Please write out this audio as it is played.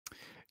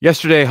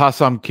Yesterday,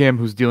 Ha-Seong Kim,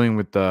 who's dealing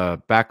with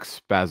back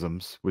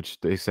spasms, which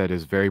they said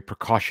is very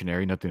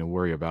precautionary, nothing to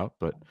worry about,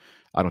 but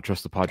I don't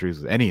trust the Padres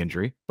with any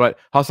injury. But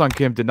Ha-Seong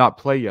Kim did not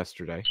play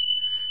yesterday.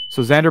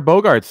 So Xander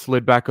Bogaerts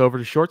slid back over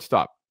to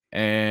shortstop.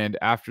 And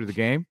after the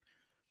game,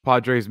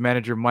 Padres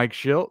manager Mike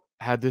Shildt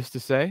had this to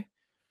say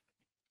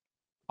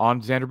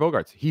on Xander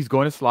Bogaerts. He's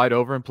going to slide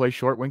over and play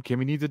short when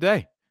Kimmy needs a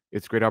day.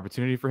 It's a great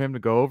opportunity for him to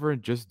go over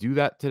and just do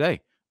that today.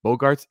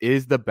 Bogaerts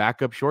is the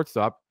backup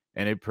shortstop,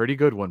 and a pretty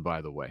good one,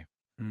 by the way.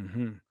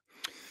 Mm-hmm.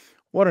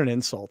 What an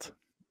insult.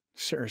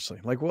 Seriously.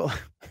 Like, well,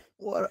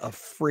 what a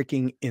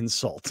freaking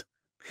insult.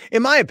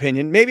 In my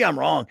opinion, maybe I'm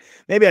wrong.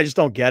 Maybe I just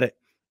don't get it.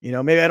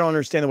 Maybe I don't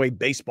understand the way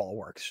baseball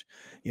works.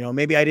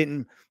 Maybe I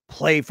didn't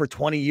play for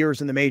 20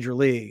 years in the major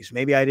leagues.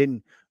 Maybe I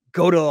didn't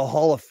go to a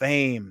Hall of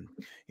Fame.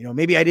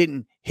 Maybe I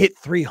didn't hit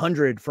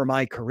 300 for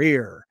my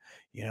career.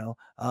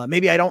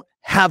 Maybe I don't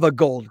have a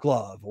gold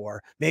glove,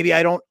 or maybe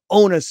I don't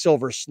own a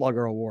silver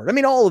slugger award. I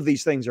mean, all of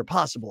these things are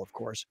possible, of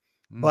course,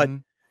 but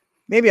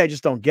maybe I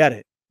just don't get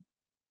it.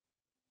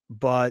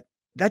 But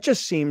that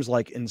just seems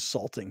like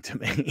insulting to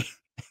me.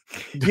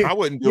 I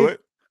wouldn't do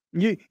it.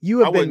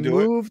 You have been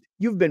moved.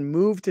 You've been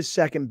moved to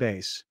second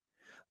base.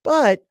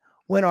 But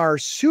when our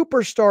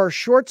superstar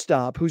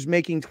shortstop, who's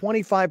making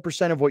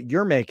 25% of what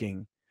you're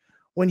making,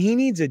 when he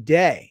needs a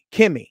day,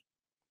 Kimmy,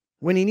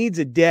 when he needs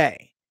a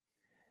day,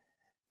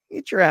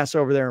 get your ass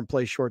over there and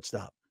play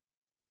shortstop.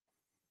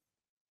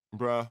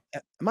 Bruh.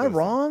 Am I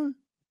wrong?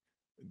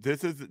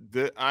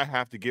 I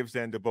have to give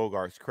Xander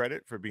Bogaerts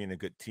credit for being a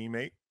good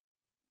teammate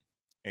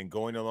and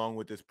going along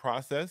with this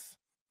process.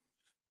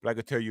 But I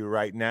could tell you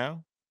right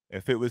now,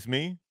 if it was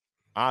me,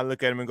 I'd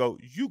look at him and go,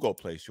 you go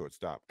play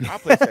shortstop. I'll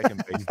play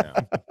second base now.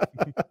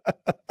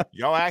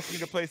 Y'all asked me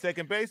to play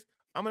second base.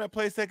 I'm going to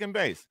play second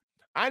base.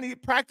 I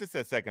need practice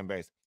at second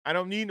base. I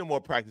don't need no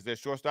more practice at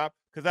shortstop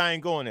because I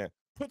ain't going there.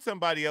 Put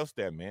somebody else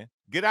there, man.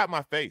 Get out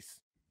my face.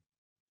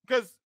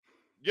 Because,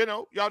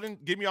 y'all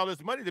didn't give me all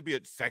this money to be a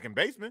second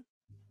baseman.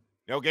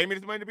 Y'all gave me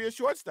this money to be a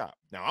shortstop.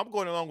 Now I'm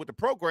going along with the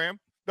program.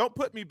 Don't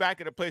put me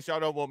back at a place y'all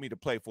don't want me to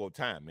play full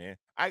time, man.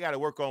 I got to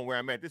work on where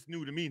I'm at. This is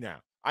new to me now.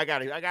 I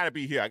gotta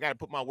be here. I gotta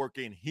put my work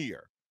in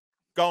here.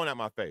 Going at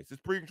my face.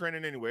 It's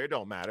pre-training anyway. It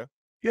don't matter.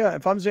 Yeah,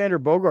 if I'm Xander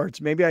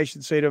Bogaerts, maybe I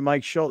should say to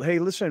Mike Shildt, hey,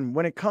 listen,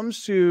 when it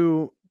comes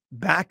to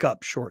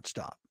backup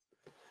shortstop,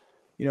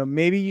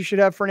 maybe you should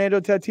have Fernando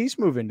Tatis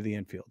move into the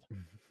infield.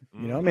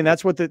 I mean,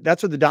 that's what the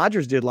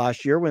Dodgers did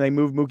last year when they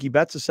moved Mookie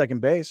Betts to second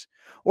base.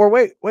 Or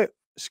wait,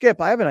 Skip,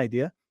 I have an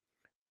idea.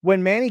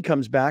 When Manny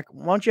comes back,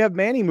 why don't you have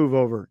Manny move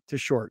over to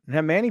short and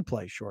have Manny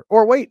play short?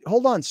 Or wait,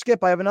 hold on,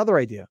 Skip, I have another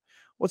idea.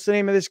 What's the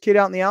name of this kid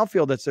out in the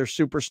outfield that's their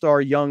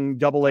superstar young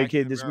double-A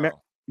kid? This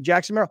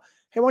Jackson Merrill.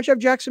 Hey, why don't you have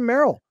Jackson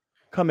Merrill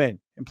come in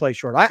and play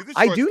short? I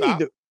do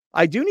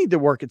need to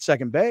work at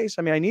second base.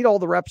 I mean, I need all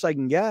the reps I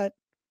can get.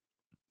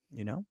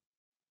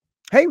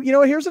 Hey,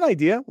 here's an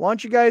idea. Why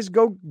don't you guys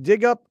go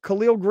dig up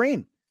Khalil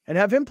Green and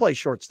have him play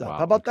shortstop? Wow,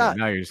 how about that?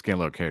 Now you're just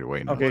getting a little carried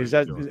away. Okay,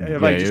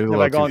 have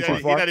I gone too far?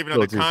 He's not even on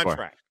the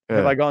contract.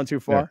 Have I gone too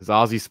far? Is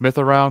Ozzie Smith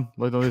around?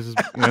 This is,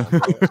 What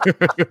are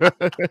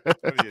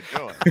you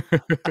doing?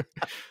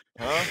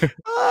 Huh?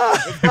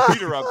 Let's get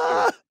Peter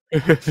up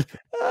there.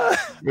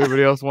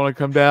 Everybody else want to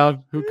come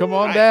down? Come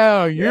on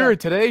down. You're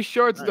today's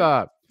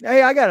shortstop.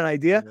 Hey, I got an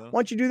idea. Why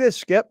don't you do this,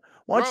 Skip?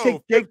 Why don't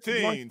you take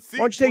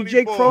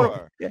Jake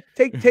Cronenworth?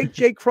 Take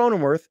Jake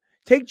Cronenworth.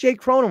 Take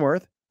Jake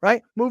Cronenworth,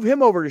 right? Move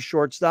him over to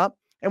shortstop,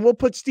 and we'll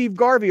put Steve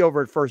Garvey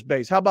over at first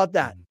base. How about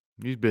that?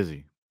 He's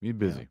busy. He's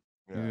busy.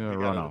 Yeah,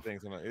 run off.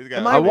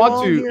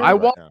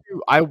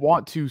 I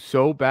want to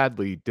so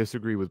badly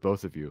disagree with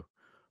both of you,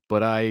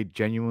 but I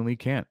genuinely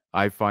can't.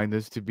 I find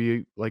this to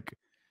be like,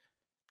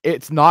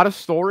 it's not a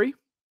story.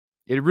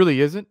 It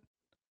really isn't,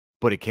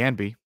 but it can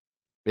be.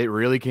 It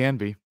really can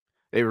be.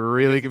 It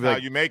really can be. How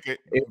like, you make it.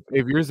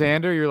 If you're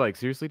Xander, you're like,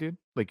 seriously, dude?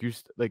 Like, you're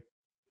like,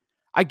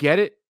 I get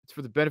it. It's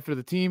for the benefit of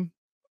the team.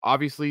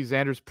 Obviously,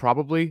 Xander's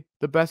probably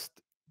the best,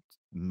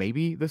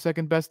 maybe the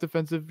second best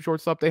defensive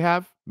shortstop they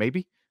have.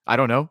 Maybe. I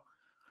don't know.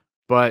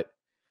 But,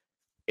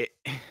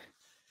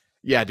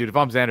 yeah, dude, if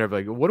I'm Xander, I'm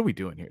like, what are we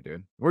doing here,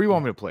 dude? Where do you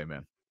want me to play,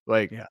 man?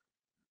 Like,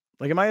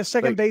 am I a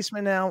second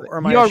baseman now? Or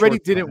am I he already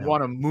didn't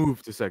want to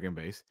move to second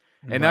base.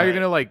 And now you're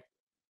going to, like,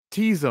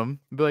 tease him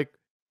and be like,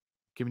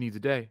 Kimmy needs a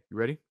day. You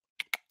ready?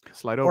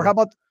 Slide over. Or how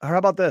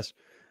about this?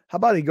 How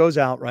about he goes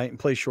out, right, and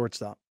plays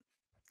shortstop,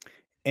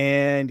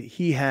 and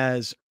he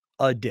has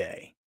a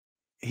day.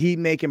 He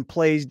making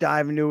plays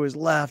diving to his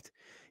left.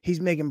 He's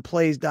making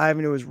plays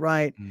diving to his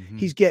right. Mm-hmm.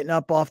 He's getting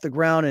up off the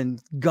ground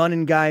and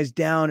gunning guys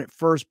down at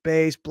first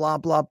base, blah,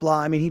 blah,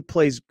 blah. I mean, he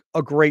plays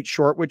a great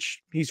short,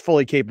 which he's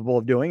fully capable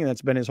of doing, and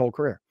that's been his whole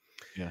career.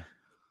 Yeah.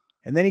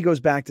 And then he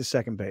goes back to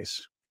second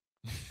base.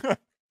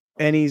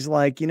 And he's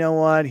like, you know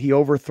what? He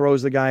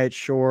overthrows the guy at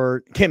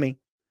short. Kimmy.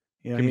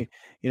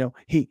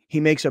 He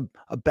makes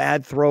a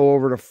bad throw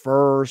over to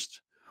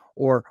first.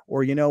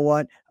 Or you know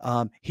what?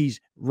 He's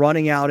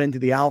running out into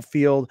the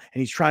outfield and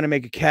he's trying to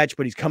make a catch,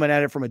 but he's coming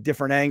at it from a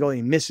different angle and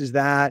he misses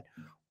that.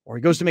 Or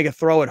he goes to make a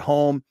throw at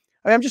home.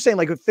 I mean, I'm just saying,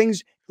 like, if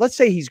things, let's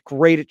say he's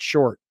great at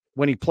short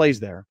when he plays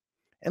there,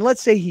 and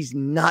let's say he's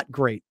not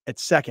great at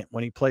second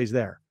when he plays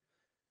there.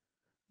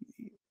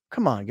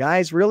 Come on,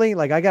 guys, really?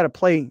 Like I gotta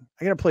play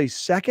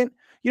second.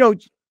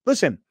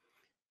 Listen,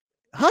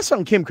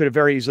 Ha-Seong Kim could have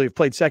very easily have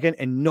played second,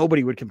 and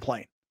nobody would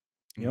complain.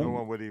 No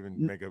one would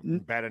even make a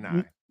bat an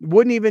eye.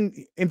 Wouldn't even.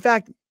 In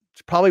fact,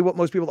 it's probably what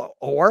most people thought.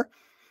 Or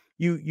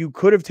you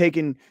could have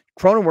taken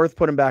Cronenworth,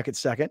 put him back at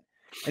second,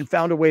 and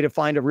found a way to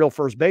find a real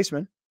first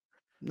baseman.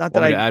 Not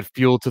that I add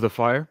fuel to the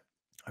fire.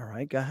 All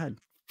right, go ahead.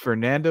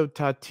 Fernando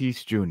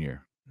Tatis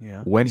Jr.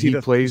 Yeah, when he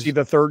plays, is he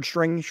the third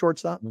string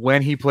shortstop?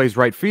 When he plays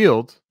right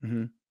field,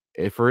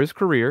 Mm-hmm. for his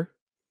career,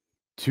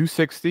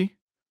 260,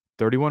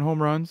 31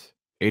 home runs,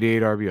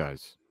 88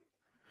 RBIs.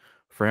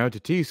 Fernando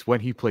Tatis, when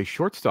he plays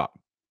shortstop,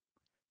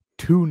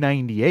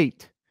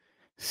 298,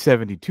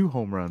 72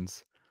 home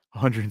runs,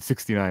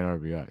 169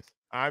 RBIs.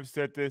 I've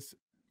said this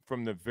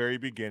from the very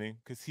beginning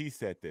because he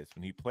said this.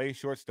 When he plays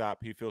shortstop,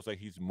 he feels like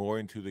he's more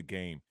into the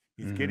game.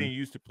 He's getting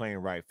used to playing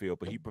right field,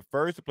 but he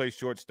prefers to play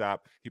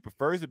shortstop. He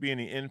prefers to be in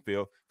the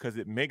infield because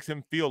it makes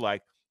him feel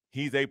like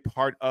he's a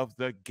part of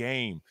the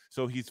game.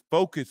 So he's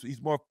focused.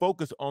 He's more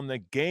focused on the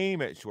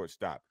game at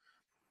shortstop.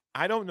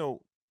 I don't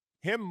know.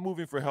 Him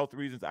moving for health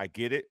reasons, I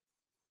get it.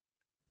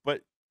 But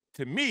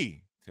to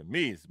me,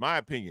 it's my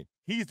opinion,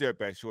 he's their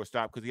best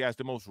shortstop because he has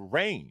the most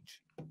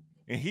range.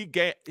 And he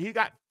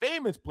got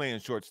famous playing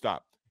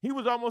shortstop. He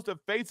was almost the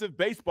face of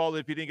baseball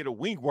if he didn't get a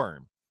wingworm.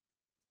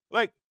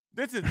 Like,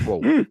 this is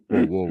whoa.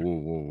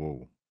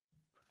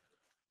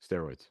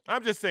 Steroids.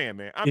 I'm just saying,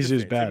 man. This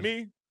is bad.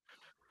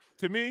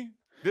 To me,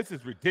 this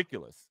is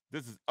ridiculous.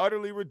 This is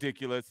utterly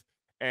ridiculous.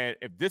 And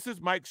if this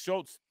is Mike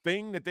Shildt's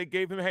thing that they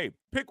gave him, hey,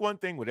 pick one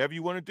thing, whatever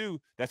you want to do,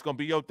 that's going to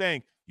be your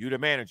thing. You the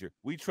manager.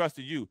 We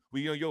trusted you.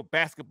 We know your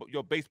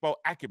baseball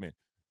acumen.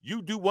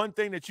 You do one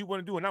thing that you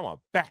want to do, and I'm going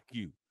to back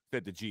you,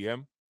 said the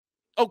GM.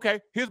 Okay,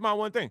 here's my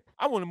one thing.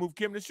 I want to move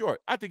Kim to short.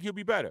 I think he'll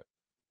be better.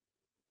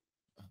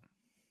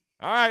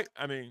 All right.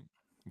 I mean,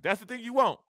 if that's the thing you want,